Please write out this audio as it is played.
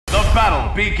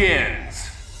battle begins!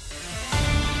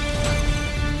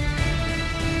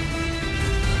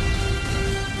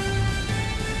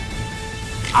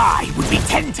 I would be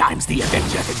 10 times the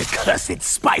Avenger than the cursed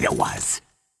Spider was.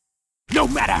 No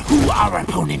matter who our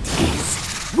opponent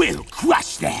is, we'll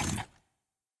crush them.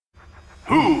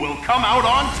 Who will come out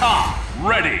on top?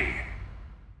 Ready!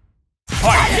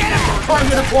 Fight!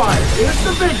 Target acquired. It's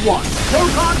the big one.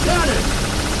 Proton cannon.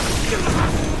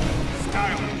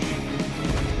 Stylish.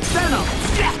 Venom.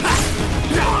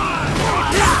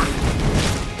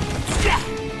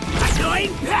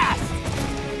 Annoying pest!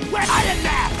 Where Iron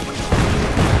Man?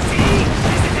 See?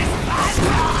 Isn't this fun?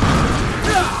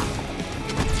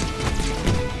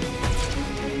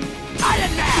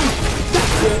 Iron Man!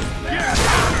 That's it. Yeah!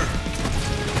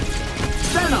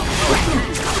 Venom.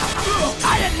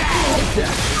 Iron Man!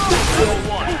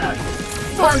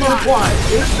 Target acquired.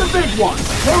 It's the big one.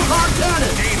 Proton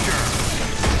cannon. Danger!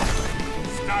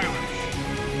 Stylish.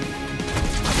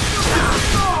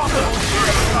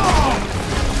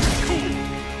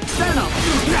 Venom.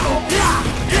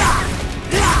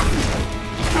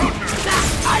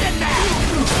 Iron Man!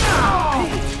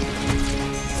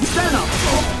 Venom.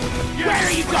 Where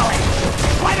are you going?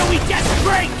 Why don't we just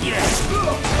break you?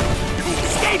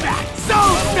 Stay back!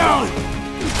 Soul Stone!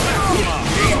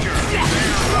 Danger!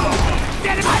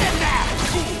 Get him out of there!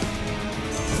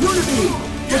 Unity.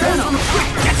 Venom.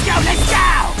 Let's go! Let's go!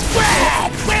 Red!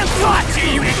 We'll torture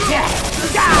you to death!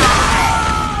 Die!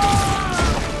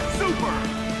 Super!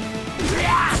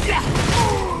 Yeah!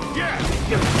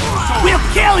 We'll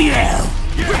kill you!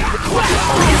 You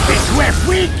think we're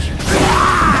weak?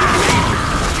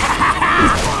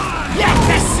 Let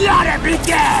the slaughter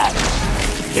begin!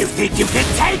 You think you can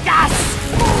take us?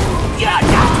 You're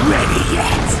not ready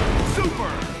yet!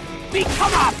 Super!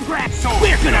 Come on, Brett!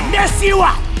 We're gonna mess you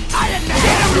up! I didn't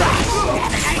get him right!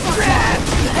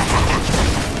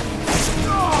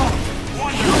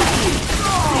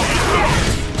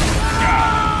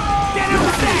 Get him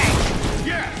bang!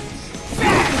 Yes!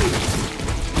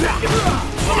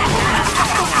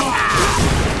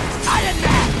 Iron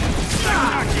Man!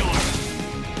 Spectacular!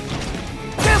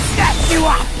 We'll snatch you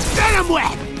up! Venom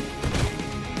Web!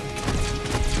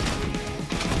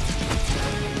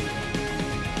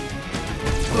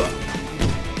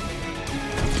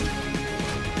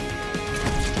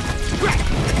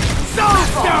 Soul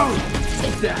Stone!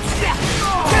 Take that.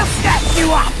 We'll snatch you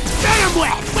up! Venom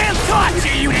Web! We'll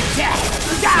torture you to death!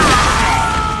 Die!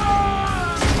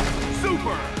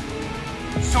 Super!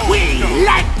 Soul We Stone.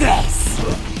 like this!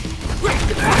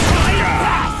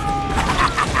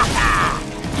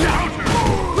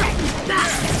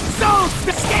 Soul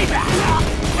Escape!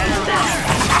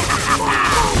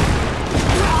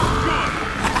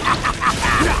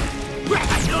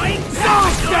 Soul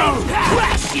Stone!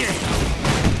 Crush you!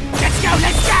 Let's go!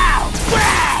 Let's go!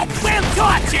 Red! We'll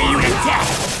torture you to death!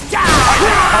 Die!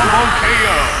 Combo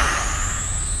KO!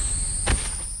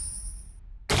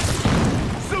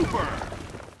 Super!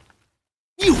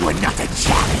 You were not a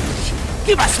challenge!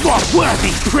 Give us more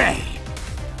worthy prey!